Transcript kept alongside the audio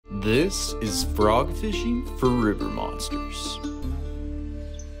This is frog fishing for river monsters.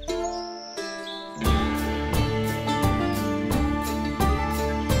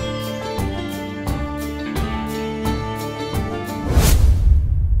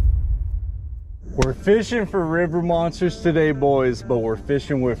 We're fishing for river monsters today, boys, but we're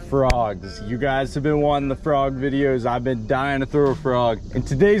fishing with frogs. You guys have been wanting the frog videos. I've been dying to throw a frog. And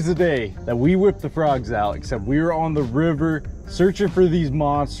today's the day that we whip the frogs out, except we were on the river searching for these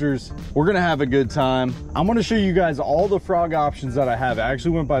monsters. We're gonna have a good time. I'm gonna show you guys all the frog options that I have. I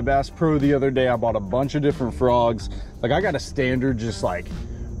actually went by Bass Pro the other day. I bought a bunch of different frogs. Like, I got a standard, just like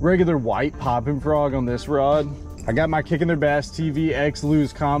regular white popping frog on this rod. I got my Kicking Their Bass TV X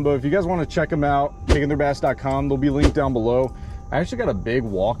Lose combo. If you guys want to check them out, kickingtheirbass.com, they'll be linked down below. I actually got a big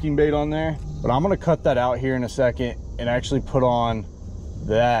walking bait on there, but I'm going to cut that out here in a second and actually put on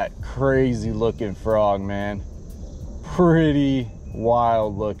that crazy looking frog, man. Pretty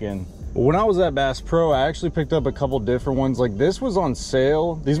wild looking. When I was at Bass Pro, I actually picked up a couple different ones. Like, this was on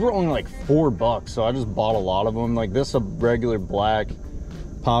sale. These were only like $4, so I just bought a lot of them. Like, this, a regular black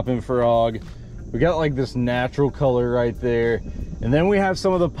popping frog. We got like this natural color right there. And then we have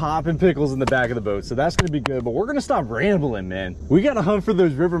some of the popping pickles in the back of the boat. So that's gonna be good, but we're gonna stop rambling, man. We gotta hunt for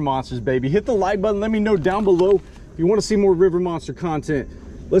those river monsters, baby. Hit the like button, let me know down below if you wanna see more river monster content.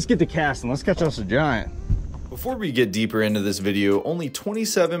 Let's get to casting, let's catch us a giant. Before we get deeper into this video, only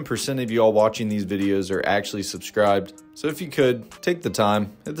 27% of y'all watching these videos are actually subscribed. So if you could, take the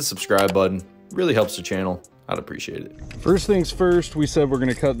time, hit the subscribe button. It really helps the channel. I'd appreciate it. First things first, we said we're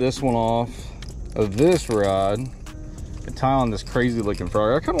gonna cut this one off of this rod and tie on this crazy looking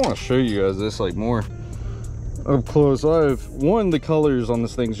frog. I kind of want to show you guys this like more up close. The colors on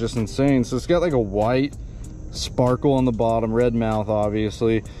this thing's just insane. So it's got like a white sparkle on the bottom, red mouth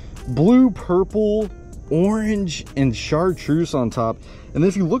obviously, blue, purple, orange, and chartreuse on top. And then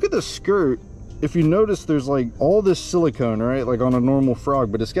if you look at the skirt, if you notice, there's like all this silicone, right, like on a normal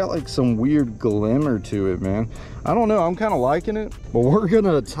frog, but it's got like some weird glimmer to it, man. I don't know, I'm kind of liking it. But we're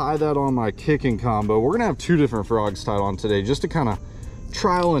gonna tie that on my kicking combo. We're gonna have two different frogs tied on today, just to kind of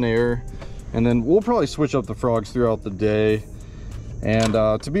trial and error, and then we'll probably switch up the frogs throughout the day. And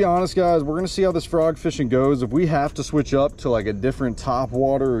to be honest, guys, we're gonna see how this frog fishing goes. If we have to switch up to like a different top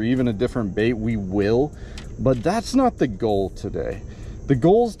water or even a different bait, we will, but that's not the goal today. The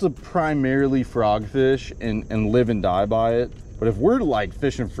goal is to primarily frog fish and live and die by it. But if we're like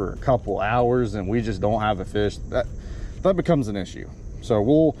fishing for a couple hours and we just don't have a fish, that becomes an issue. So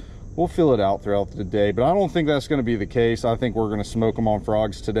we'll fill it out throughout the day, but I don't think that's going to be the case. I think we're going to smoke them on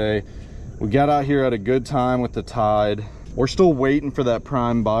frogs today. We got out here at a good time with the tide. We're still waiting for that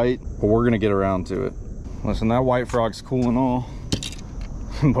prime bite, but we're going to get around to it. Listen, that white frog's cool and all,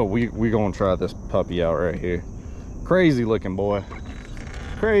 but we going to try this puppy out right here. Crazy looking boy.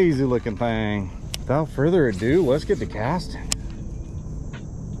 Crazy looking thing. Without further ado, let's get to casting.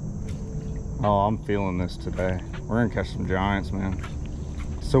 Oh, I'm feeling this today. We're gonna catch some giants, man.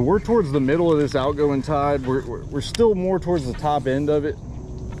 So we're towards the middle of this outgoing tide. We're still more towards the top end of it.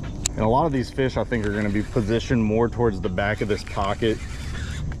 And a lot of these fish, I think, are gonna be positioned more towards the back of this pocket.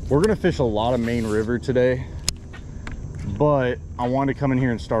 We're gonna fish a lot of main river today, but I wanted to come in here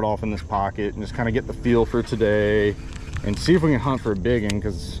and start off in this pocket and just kind of get the feel for today and see if we can hunt for a big one,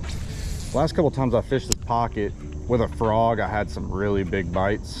 because the last couple times I fished this pocket with a frog, I had some really big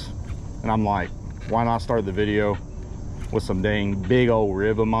bites. And I'm like, why not start the video with some dang big old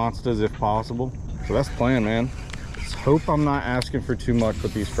river monsters if possible? So that's the plan, man. Let's hope I'm not asking for too much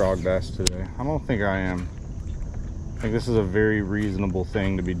with these frog bass today. I don't think I am. I think this is a very reasonable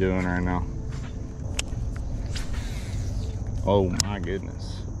thing to be doing right now. Oh my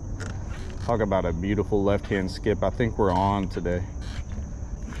goodness. Talk about a beautiful left-hand skip. I think we're on today.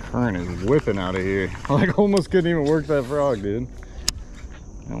 Current is whipping out of here. I like almost couldn't even work that frog, dude.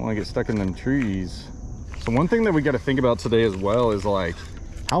 I don't want to get stuck in them trees. So one thing that we got to think about today as well is like,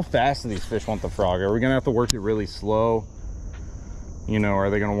 how fast do these fish want the frog? Are we gonna have to work it really slow? You know, are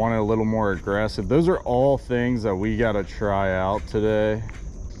they gonna want it a little more aggressive? Those are all things that we got to try out today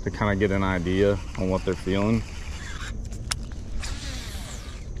to kind of get an idea on what they're feeling.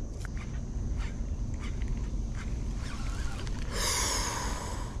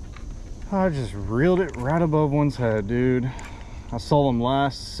 I just reeled it right above one's head, dude. I saw them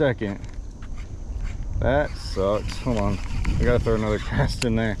last second. That sucks. Hold on. I gotta throw another cast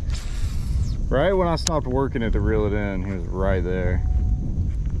in there. Right when I stopped working it to reel it in, he was right there.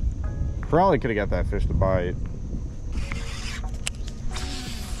 Probably could have got that fish to bite.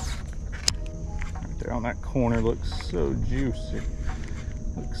 Right there on that corner looks so juicy.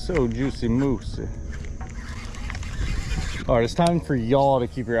 Looks so juicy moosey. All right, it's time for y'all to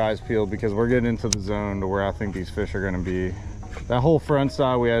keep your eyes peeled because we're getting into the zone to where I think these fish are gonna be. That whole front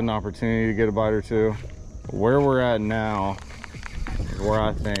side, we had an opportunity to get a bite or two. Where we're at now is where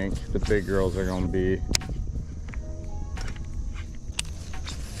I think the big girls are gonna be.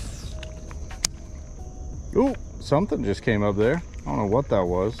 Ooh, something just came up there. I don't know what that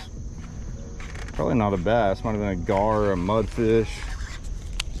was. Probably not a bass, might have been a gar or a mudfish,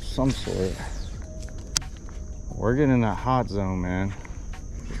 some sort. We're getting in that hot zone, man.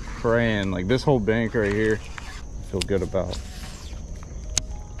 Praying, like this whole bank right here, I feel good about.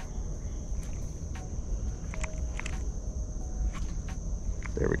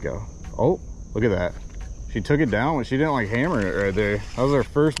 There we go. Oh, look at that. She took it down when she didn't like hammer it right there. That was our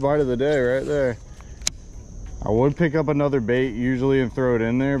first bite of the day right there. I would pick up another bait usually and throw it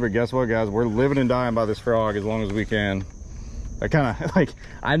in there, but guess what, guys? We're living and dying by this frog as long as we can. I kind of like,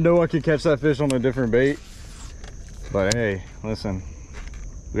 I know I could catch that fish on a different bait, but hey, listen,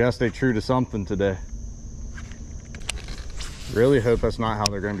 we gotta stay true to something today. Really hope that's not how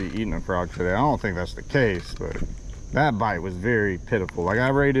they're gonna be eating a frog today. I don't think that's the case, but that bite was very pitiful. Like I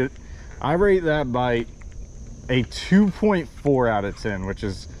rate that bite a 2.4 out of 10, which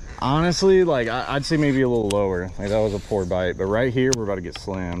is honestly, like I'd say maybe a little lower. Like that was a poor bite, but right here we're about to get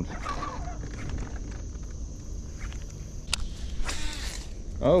slammed.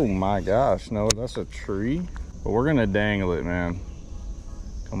 Oh my gosh, no, that's a tree. But we're gonna dangle it, man.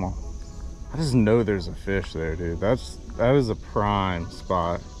 Come on. I just know there's a fish there, dude. That is a prime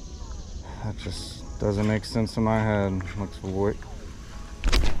spot. That just doesn't make sense in my head. Looks weird.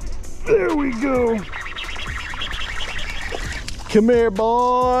 There we go. Come here,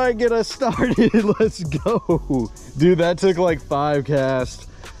 boy. Get us started. Let's go. Dude, that took like 5 casts.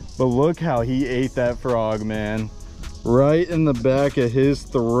 But look how he ate that frog, man. Right in the back of his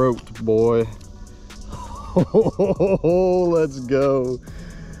throat, boy. Oh, let's go.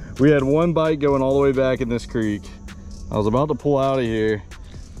 We had one bite going all the way back in this creek. I was about to pull out of here.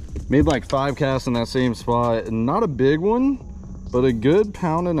 Made like 5 casts in that same spot. And not a big one, but a good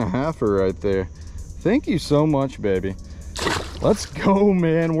 1.5-pounder right there. Thank you so much, baby. Let's go,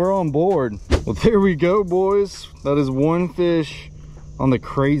 man. We're on board. Well, there we go, boys. That is one fish on the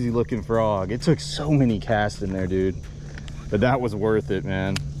crazy looking frog. It took so many casts in there, dude. But that was worth it,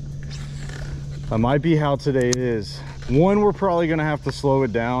 man. That might be how today is. 1, we're probably gonna have to slow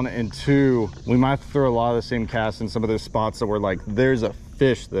it down, and 2, we might have to throw a lot of the same casts in some of those spots that were like, there's a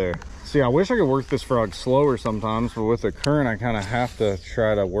fish there. See, I wish I could work this frog slower sometimes, but with the current, I kind of have to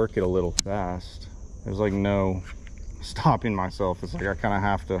try to work it a little fast. There's like no stopping myself. It's like I kind of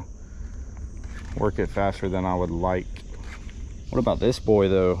have to work it faster than I would like. What about this boy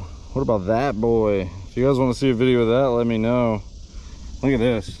though? What about that boy? If you guys want to see a video of that, let me know. Look at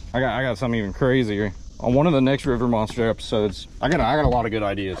this. I got something even crazier. On one of the next River Monster episodes, I got a lot of good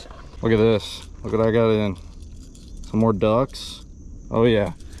ideas. Look at this. Look what I got in. Some more ducks. Oh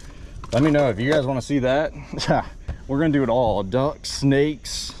yeah. Let me know if you guys want to see that. We're gonna do it all. Ducks,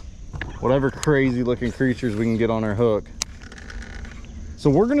 snakes, whatever crazy looking creatures we can get on our hook.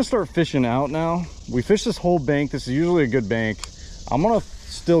 So we're gonna start fishing out now. We fished this whole bank. This is usually a good bank. I'm gonna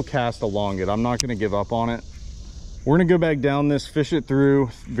still cast along it. I'm not gonna give up on it. We're gonna go back down this, fish it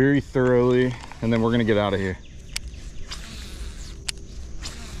through very thoroughly, and then we're gonna get out of here.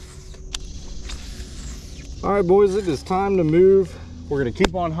 All right, boys, it is time to move. We're gonna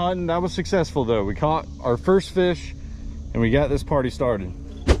keep on hunting. That was successful though. We caught our first fish and we got this party started.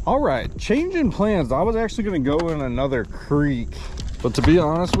 All right, changing plans. I was actually gonna go in another creek, but to be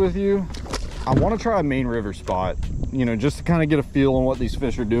honest with you, I wanna try a main river spot, you know, just to kind of get a feel on what these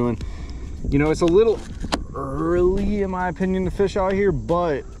fish are doing. You know, it's a little early in my opinion to fish out here,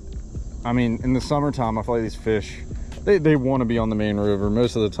 but I mean, in the summertime, I feel like these fish, they want to be on the main river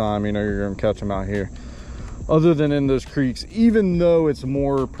most of the time. You know, you're gonna catch them out here, other than in those creeks, even though it's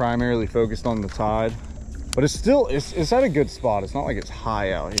more primarily focused on the tide. But it's still, it's at a good spot. It's not like it's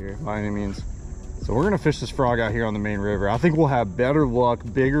high out here by any means. So we're gonna fish this frog out here on the main river. I think we'll have better luck,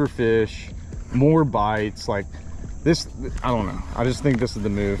 bigger fish, more bites. Like this, I don't know, I just think this is the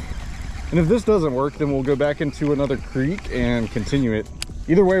move. And if this doesn't work, then we'll go back into another creek and continue it.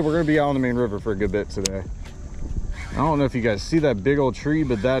 Either way, we're gonna be out on the main river for a good bit today. I don't know if you guys see that big old tree,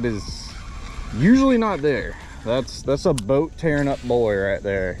 but that is usually not there. That's a boat tearing up boy right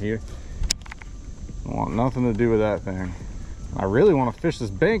there. You don't want nothing to do with that thing. I really want to fish this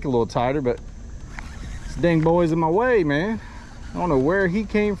bank a little tighter, but this dang boy's in my way, man. I don't know where he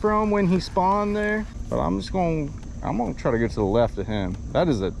came from when he spawned there, but I'm gonna try to get to the left of him. That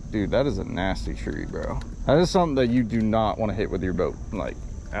is a nasty tree, bro. That is something that you do not want to hit with your boat, like,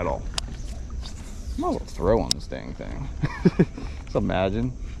 at all. Might as well throw on this dang thing. Just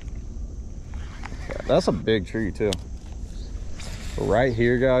imagine. Okay, that's a big tree too. But right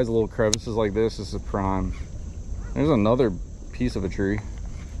here, guys, little crevices like this is a prime. There's another piece of a tree.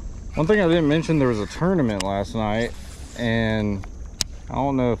 One thing I didn't mention, there was a tournament last night, and I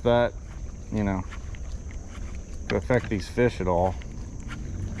don't know if that, you know, could affect these fish at all.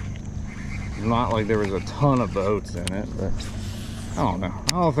 It's not like there was a ton of boats in it, but I don't know.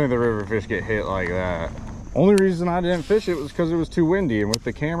 I don't think the river fish get hit like that. Only reason I didn't fish it was because it was too windy, and with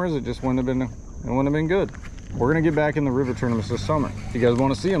the cameras, it just wouldn't have been good. We're gonna get back in the river tournaments this summer. If you guys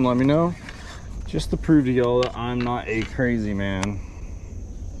want to see them, let me know. Just to prove to y'all that I'm not a crazy man.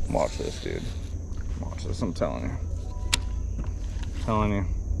 Watch this, dude. Watch this, I'm telling you.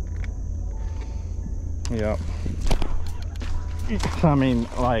 Yep. I mean,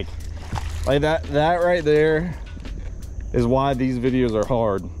 like that right there is why these videos are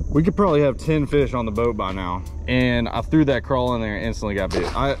hard. We could probably have 10 fish on the boat by now, and I threw that crawl in there and instantly got bit.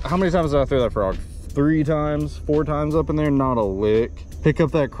 How many times did I throw that frog? 3 times, 4 times up in there, not a lick. Pick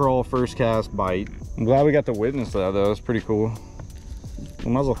up that crawl, first cast, bite. I'm glad we got to witness that though. It's pretty cool.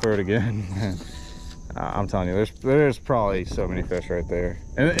 We might as well throw it again. I'm telling you, there's probably so many fish right there,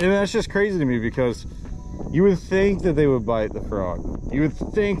 and that's just crazy to me, because you would think that they would bite the frog. You would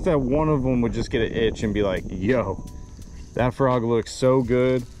think that one of them would just get an itch and be like, yo, that frog looks so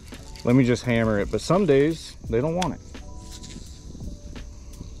good, let me just hammer it. But some days they don't want it.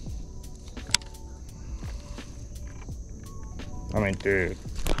 I mean, dude,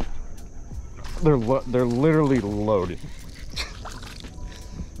 they're literally loaded.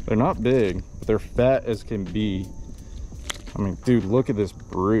 They're not big, but they're fat as can be. I mean, dude, look at this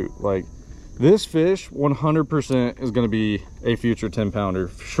brute. Like, this fish 100% is going to be a future 10-pounder,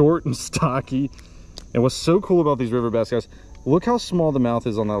 short and stocky. And what's so cool about these river bass, guys, look how small the mouth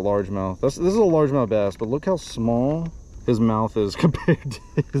is on that largemouth. This is a largemouth bass, but look how small his mouth is compared to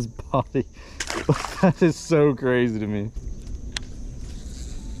his body. That is so crazy to me.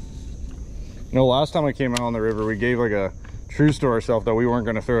 You know, last time I came out on the river, we gave like a truce to ourselves that we weren't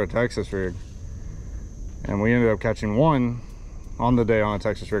going to throw a Texas rig. And we ended up catching one on the day on a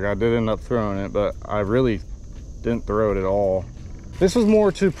Texas rig. I did end up throwing it, but I really didn't throw it at all. This was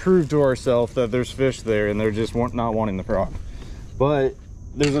more to prove to ourselves that there's fish there and they're just not wanting the frog. But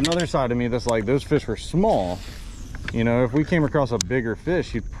there's another side of me that's like, those fish were small. You know, if we came across a bigger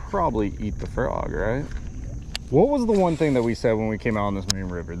fish, he'd probably eat the frog, right? What was the one thing that we said when we came out on this main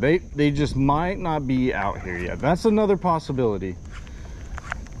river? They just might not be out here yet. That's another possibility,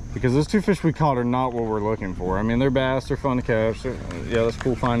 because those 2 fish we caught are not what we're looking for. I mean, they're bass, they're fun to catch. Yeah, that's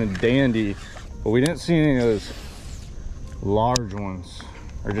cool, fine and dandy, but we didn't see any of those large ones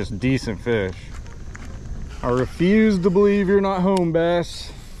or just decent fish. I refuse to believe you're not home,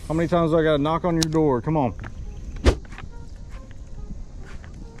 bass. How many times do I gotta knock on your door? Come on.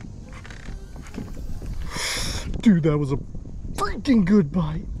 Dude, that was a freaking good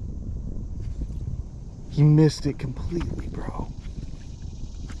bite. He missed it completely, bro.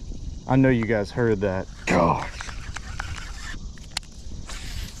 I know you guys heard that. Gosh.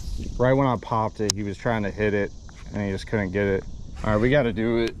 Right when I popped it, he was trying to hit it and he just couldn't get it. All right, we got to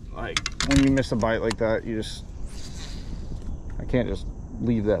do it. Like, when you miss a bite like that, I can't just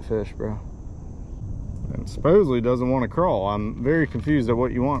leave that fish, bro. And supposedly doesn't want to crawl. I'm very confused at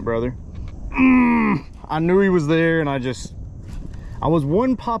what you want, brother. I knew he was there, and I was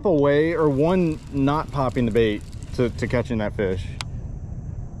one pop away, or one not popping the bait to catching that fish.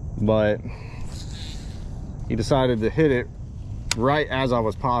 But he decided to hit it right as I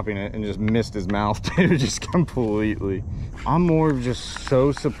was popping it and just missed his mouth, dude, just completely. I'm more of just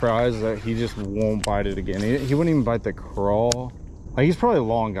so surprised that he just won't bite it again. He wouldn't even bite the crawl. Like, he's probably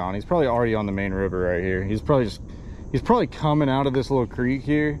long gone. He's probably already on the main river right here. He's probably coming out of this little creek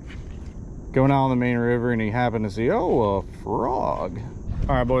here, going out on the main river, and he happened to see, oh, a frog.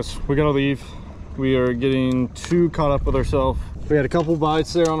 All right, boys, we gotta leave. We are getting too caught up with ourselves. We had a couple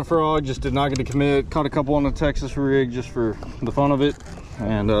bites there on a frog, just did not get to commit. Caught a couple on the Texas rig just for the fun of it.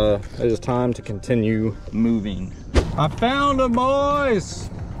 And it is time to continue moving. I found them, boys.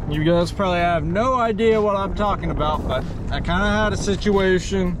 You guys probably have no idea what I'm talking about, but I kind of had a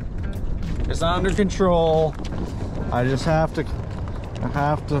situation. It's under control. I just have to.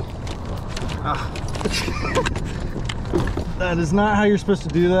 That is not how you're supposed to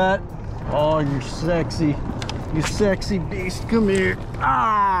do that. Oh, you're sexy. You sexy beast, come here.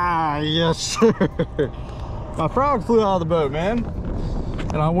 Ah, yes, sir. My frog flew out of the boat, man.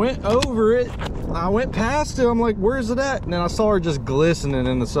 And I went over it. I went past it. I'm like, where's it at? And then I saw her just glistening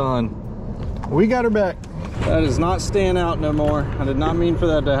in the sun. We got her back. That is not staying out no more. I did not mean for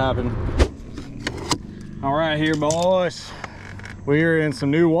that to happen. All right here, boys. We're in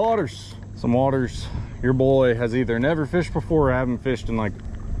some new waters. Some waters your boy has either never fished before or haven't fished in like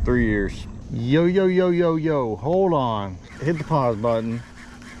 3 years. Yo, yo, yo, yo, yo, hold on. Hit the pause button.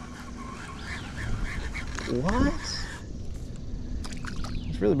 What?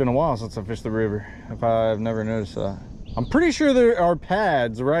 It's really been a while since I fished the river, if I've never noticed that. I'm pretty sure there are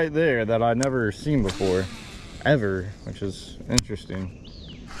pads right there that I've never seen before, ever, which is interesting.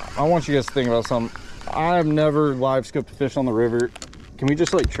 I want you guys to think about something. I've never live scoped a fish on the river. Can we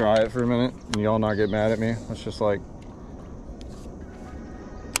just like try it for a minute and y'all not get mad at me? Let's just like,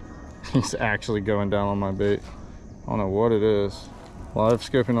 he's actually going down on my bait. I don't know what it is. Live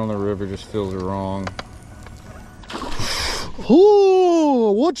scoping on the river just feels wrong.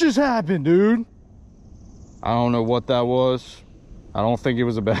 Oh, what just happened, dude? I don't know what that was. I don't think it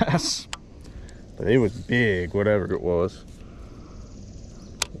was a bass, but it was big, whatever it was.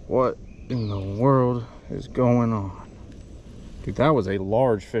 What in the world is going on? Dude, that was a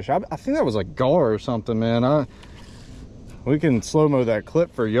large fish. I think that was like gar or something, man. We can slow-mo that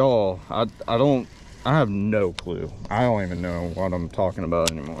clip for y'all. I have no clue. I don't even know what I'm talking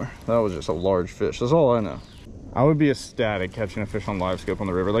about anymore. That was just a large fish. That's all I know. I would be ecstatic catching a fish on live scope on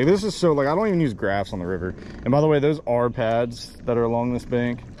the river. Like, this is so, like, I don't even use graphs on the river. And by the way, those are pads that are along this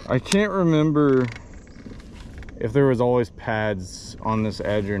bank. I can't remember if there was always pads on this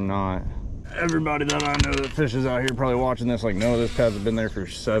edge or not. Everybody that I know that fishes out here probably watching this like, no, this pads have been there for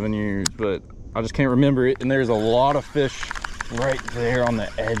 7 years, but I just can't remember it. And there's a lot of fish right there on the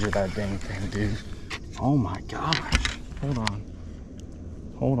edge of that dang thing, dude. Oh my gosh. Hold on.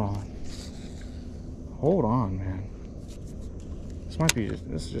 Hold on. Hold on, man.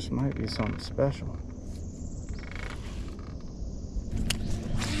 This just might be something special.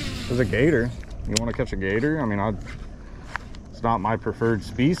 There's a gator. You want to catch a gator? I mean, it's not my preferred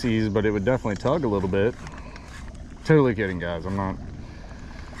species, but it would definitely tug a little bit. Totally kidding, guys. I'm not.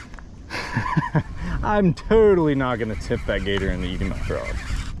 I'm totally not gonna tip that gator into eating my frog.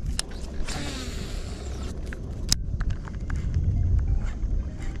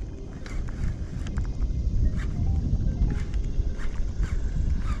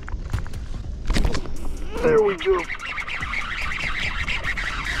 There we go.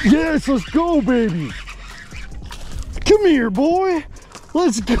 Yes, let's go, baby. Come here, boy.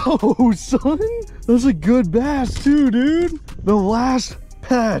 Let's go, son. That's a good bass too, dude. The last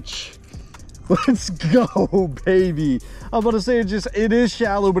patch. Let's go, baby. I'm about to say it is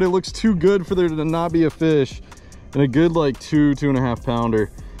shallow, but it looks too good for there to not be a fish. And a good like 2.5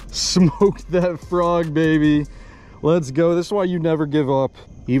 pounder. Smoked that frog, baby. Let's go. This is why you never give up.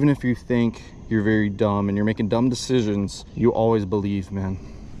 Even if you think you're very dumb and you're making dumb decisions, you always believe, man.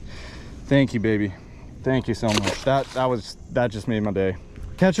 Thank you, baby. Thank you so much. That just made my day.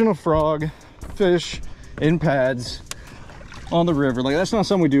 Catching a frog, fish in pads on the river, like that's not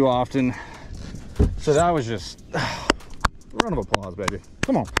something we do often. So that was just round of applause, baby.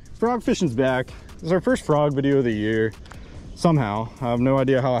 Come on, frog fishing's back. This is our first frog video of the year. Somehow, I have no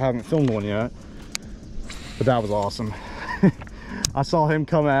idea how I haven't filmed one yet, but that was awesome. I saw him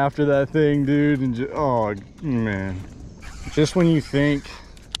come after that thing, dude, and oh man, just when you think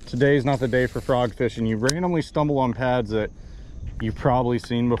today's not the day for frog fishing, you randomly stumble on pads that you've probably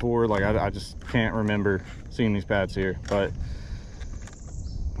seen before. Like I just can't remember seeing these pads here, but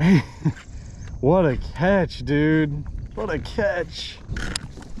man, what a catch, dude. What a catch.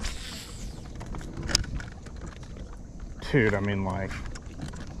 Dude, I mean, like,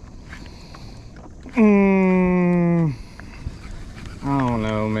 I don't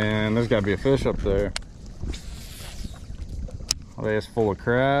know, man. There's gotta be a fish up there. Are they just full of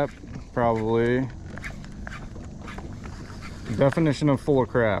crap? Probably. Definition of full of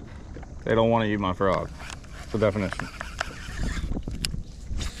crap. They don't want to eat my frog. That's the definition.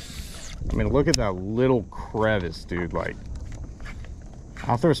 I mean, look at that little crevice, dude. Like,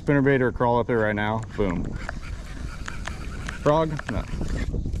 I'll throw a spinnerbait or a crawl up there right now. Boom. Frog? No.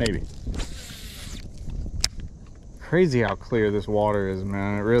 Maybe. Crazy how clear this water is,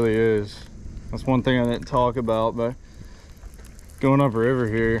 man. It really is. That's one thing I didn't talk about, but going up river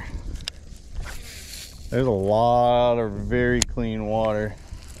here, there's a lot of very clean water.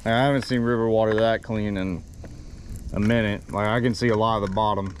 I haven't seen river water that clean in a minute. Like, I can see a lot of the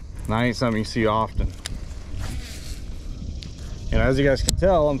bottom. That ain't something you see often. And as you guys can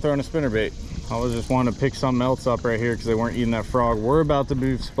tell, I'm throwing a spinnerbait. I was just wanting to pick something else up right here because they weren't eating that frog. We're about to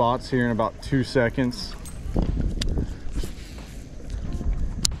move spots here in about 2 seconds.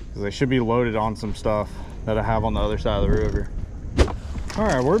 They should be loaded on some stuff that I have on the other side of the river. All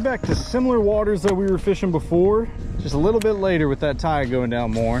right, we're back to similar waters that we were fishing before, just a little bit later with that tide going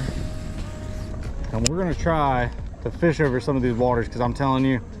down more. and we're gonna try to fish over some of these waters, because I'm telling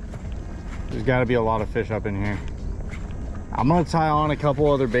you, there's got to be a lot of fish up in here. I'm gonna tie on a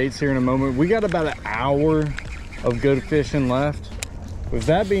couple other baits here in a moment. We got about an hour of good fishing left. With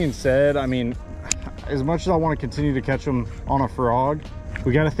that being said, I mean, as much as I want to continue to catch them on a frog,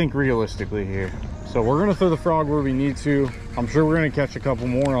 we got to think realistically here. So we're gonna throw the frog where we need to. I'm sure we're gonna catch a couple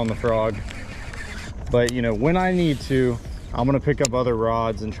more on the frog, but you know, when I need to, I'm gonna pick up other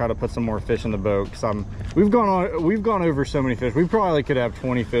rods and try to put some more fish in the boat, because we've gone over so many fish. We probably could have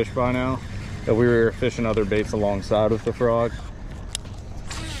 20 fish by now if we were fishing other baits alongside with the frog.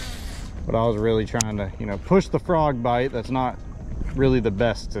 But I was really trying to, you know, push the frog bite. That's not really the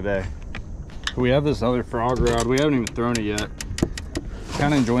best today. We have this other frog rod. We haven't even thrown it yet.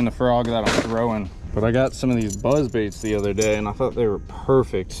 Kind of enjoying the frog that I'm throwing. But I got some of these buzz baits the other day and I thought they were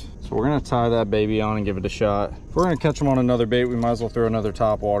perfect. So we're gonna tie that baby on and give it a shot. If we're gonna catch them on another bait, we might as well throw another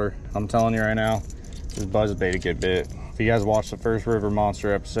top water. I'm telling you right now, this buzz bait to get bit. If you guys watched the first River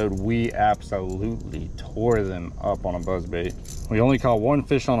Monster episode, we absolutely tore them up on a buzz bait. We only caught one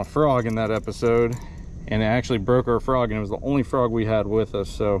fish on a frog in that episode, and it actually broke our frog, and it was the only frog we had with us.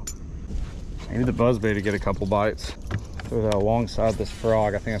 So maybe the buzz bait to get a couple bites. Throw that alongside this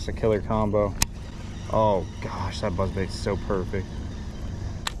frog. I think that's a killer combo. Oh gosh, that buzz bait's so perfect.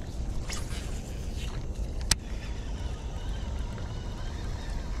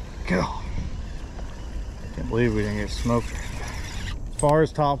 God, can't believe we didn't get smoked. As far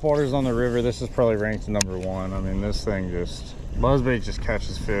as top waters on the river, this is probably ranked number one. I mean, this thing just, buzzbait just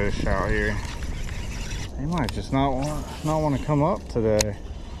catches fish out here. They might just not want to come up today.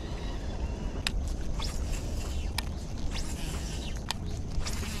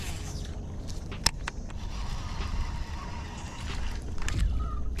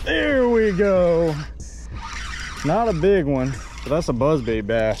 There we go. Not a big one, but that's a buzzbait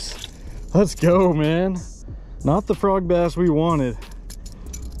bass. Let's go, man. Not the frog bass we wanted,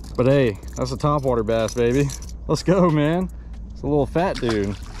 but hey, that's a topwater bass, baby. Let's go, man. It's a little fat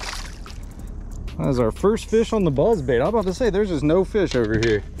dude. That is our first fish on the buzzbait. I was about to say, there's just no fish over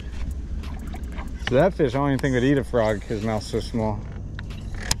here. So that fish, I don't even think would eat a frog. His mouth's so small.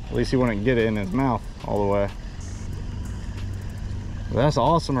 At least he wouldn't get it in his mouth all the way. That's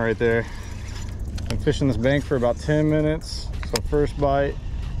awesome right there. Been fishing this bank for about 10 minutes. So first bite.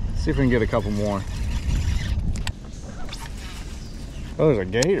 Let's see if we can get a couple more. Oh, there's a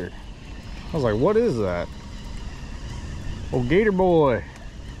gator. I was like, what is that? Oh, gator boy.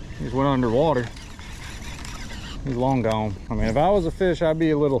 He just went underwater. He's long gone. I mean, if I was a fish, I'd be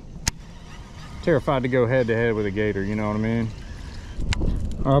a little terrified to go head to head with a gator, you know what I mean?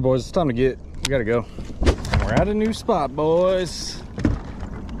 All right, boys, it's time to get, we gotta go. We're at a new spot, boys.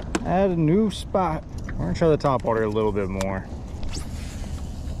 At a new spot. We're gonna try the top water a little bit more.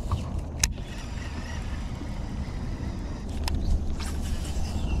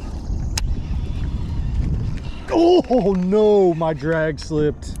 Oh no, my drag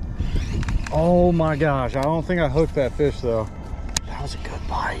slipped. Oh my gosh, I don't think I hooked that fish though. That was a good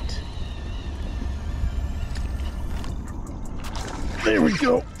bite. There we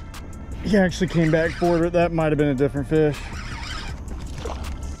go. He actually came back for it. That might have been a different fish.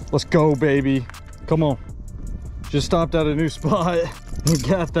 Let's go, baby. Come on. Just stopped at a new spot and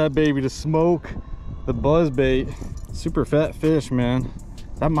got that baby to smoke the buzz bait. Super fat fish, man.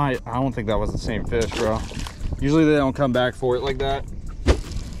 That might, I don't think that was the same fish, bro. Usually they don't come back for it like that.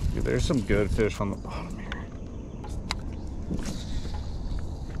 Dude, there's some good fish on the bottom here.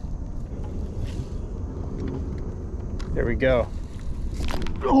 There we go.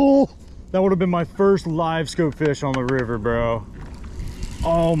 Oh, that would have been my first live scope fish on the river, bro.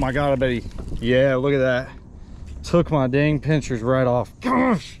 Oh my God, I bet he, yeah, look at that. Took my dang pinchers right off.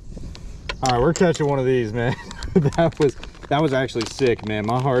 Gosh. All right, we're catching one of these, man. That was actually sick, man.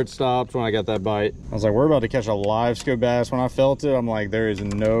 My heart stopped when I got that bite. I was like, we're about to catch a live scope bass. When I felt it, I'm like, there is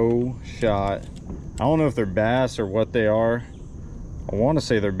no shot. I don't know if they're bass or what they are. I want to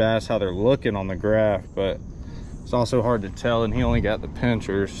say they're bass, how they're looking on the graph, but it's also hard to tell, and he only got the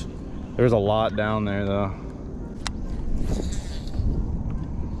pinchers. There's a lot down there, though.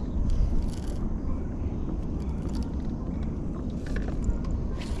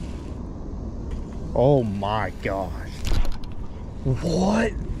 Oh my gosh.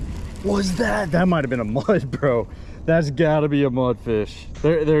 What was that? That might have been a mud, bro. That's gotta be a mudfish.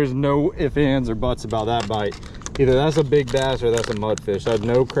 There's no ifs, ands, or buts about that bite. Either that's a big bass or that's a mudfish. I had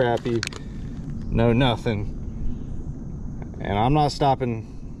no crappie, no nothing. And I'm not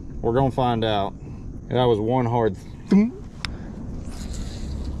stopping. We're gonna find out. And that was one hard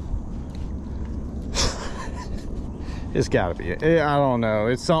It's gotta be, I don't know.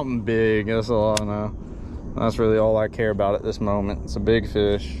 It's something big, that's all I know. That's really all I care about at this moment. It's a big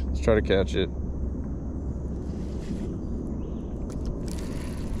fish. Let's try to catch it.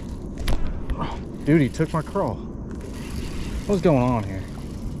 Oh, dude, he took my crawl. What's going on here?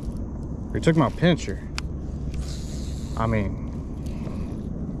 He took my pincher. I mean,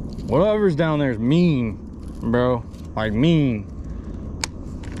 whatever's down there is mean, bro. Like mean.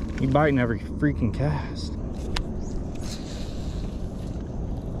 He biting every freaking cast.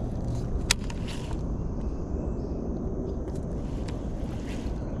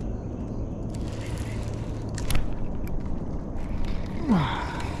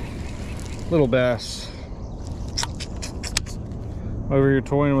 Little bass. Over here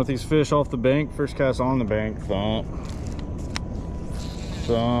toying with these fish off the bank. First cast on the bank. Thump.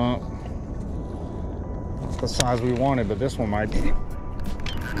 Thump. Not the size we wanted, but this one might be.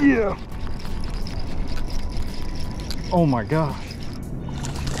 Yeah. Oh my gosh.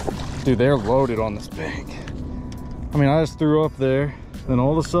 Dude, they're loaded on this bank. I mean, I just threw up there. Then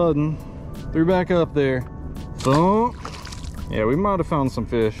all of a sudden, threw back up there. Thump. Yeah, we might have found some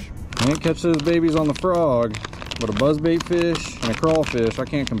fish. I didn't catch those babies on the frog, but a buzzbait fish and a crawfish, I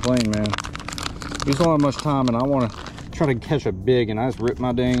can't complain, man. We just don't have much time, and I want to try to catch a big, and I just ripped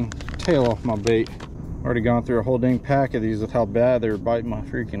my dang tail off my bait. Already gone through a whole dang pack of these with how bad they were biting my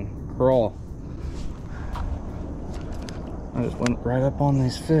freaking crawl. I just went right up on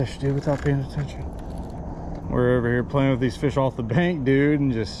these fish, dude, without paying attention. We're over here playing with these fish off the bank, dude,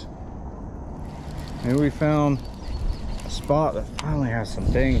 and just... Maybe we found spot that finally has some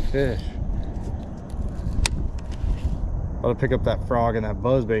dang fish. I'll pick up that frog and that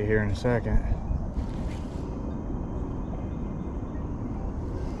buzzbait here in a second.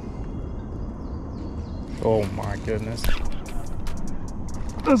 Oh my goodness,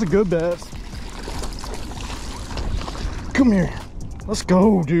 that's a good bass. Come here, let's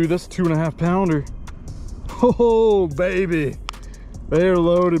go, dude. That's a 2.5 pounder. Oh baby, they're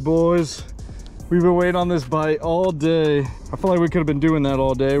loaded, boys. We've been waiting on this bite all day. I feel like we could have been doing that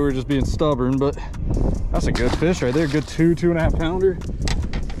all day. We were just being stubborn, but that's a good fish right there. Good 2.5 pounder.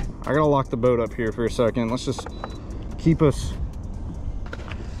 I gotta lock the boat up here for a second. Let's just keep us.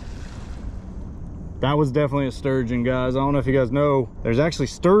 That was definitely a sturgeon, guys. I don't know if you guys know, there's actually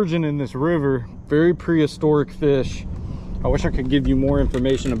sturgeon in this river. Very prehistoric fish. I wish I could give you more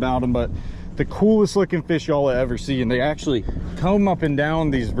information about them, but the coolest looking fish y'all will ever see, and they actually come up and down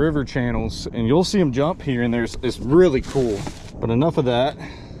these river channels, and you'll see them jump here, and it's really cool. But enough of that.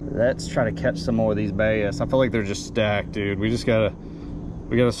 Let's try to catch some more of these bass. I feel like they're just stacked, dude. We gotta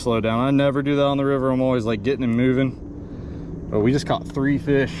slow down. I never do that on the river. I'm always like getting and moving. But we just caught 3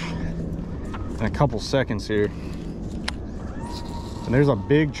 fish in a couple seconds here. And there's a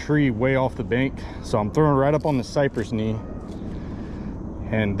big tree way off the bank, so I'm throwing right up on the cypress knee.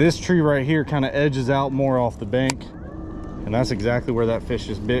 And this tree right here kind of edges out more off the bank, and that's exactly where that fish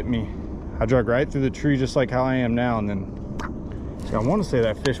just bit me. I drug right through the tree just like how I am now, and then I want to say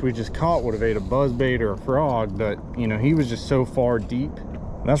that fish we just caught would have ate a buzzbait or a frog, but you know, he was just so far deep.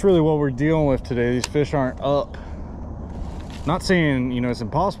 And that's really what we're dealing with today. These fish aren't up. Not saying, you know, it's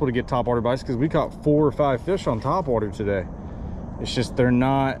impossible to get topwater bites, because we caught 4 or 5 fish on topwater today. It's just they're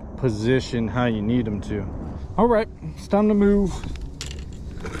not positioned how you need them to. All right, it's time to move.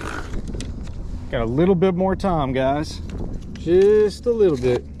 Got a little bit more time, guys. Just a little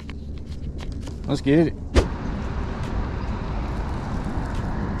bit. Let's get it.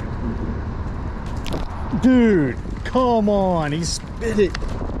 Dude, come on, he spit it.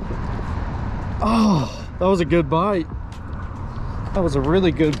 Oh, that was a good bite. That was a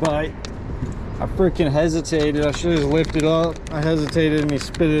really good bite. I freaking hesitated. I should have lifted up. I hesitated and he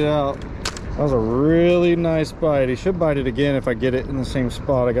spit it out. That was a really nice bite. He should bite it again if I get it in the same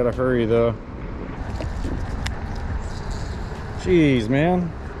spot. I gotta hurry though. Jeez,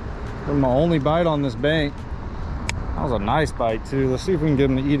 man. That was my only bite on this bank. That was a nice bite too. Let's see if we can get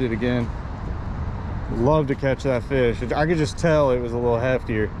him to eat it again. Love to catch that fish. I could just tell it was a little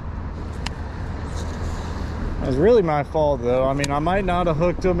heftier. It was really my fault though. I mean, I might not have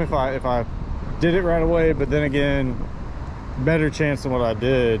hooked him if I did it right away, but then again, better chance than what I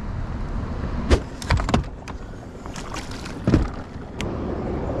did.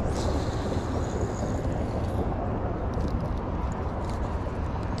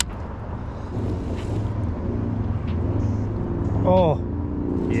 Oh,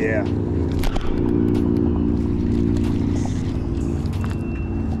 yeah.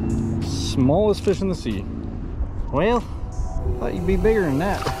 Smallest fish in the sea. Well, thought you'd be bigger than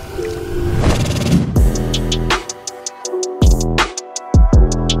that.